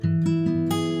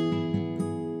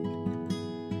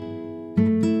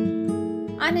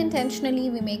Unintentionally,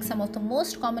 we make some of the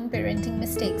most common parenting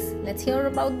mistakes. Let's hear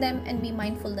about them and be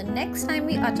mindful the next time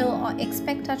we utter or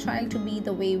expect our child to be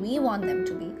the way we want them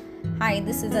to be. Hi,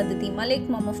 this is Aditi Malik,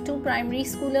 mom of 2 primary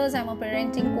schoolers. I'm a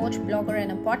parenting coach, blogger,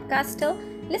 and a podcaster.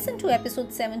 Listen to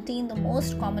episode 17, the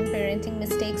most common parenting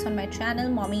mistakes, on my channel,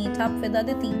 Mommy It Up with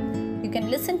Aditi. You can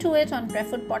listen to it on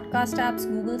preferred podcast apps,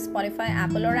 Google, Spotify,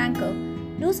 Apple, or Anchor.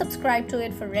 Do subscribe to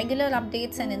it for regular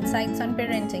updates and insights on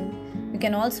parenting. You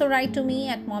can also write to me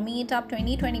at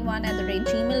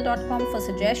mommyitup2021@gmail.com for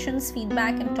suggestions,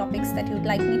 feedback, and topics that you'd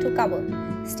like me to cover.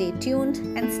 Stay tuned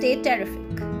and stay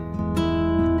terrific.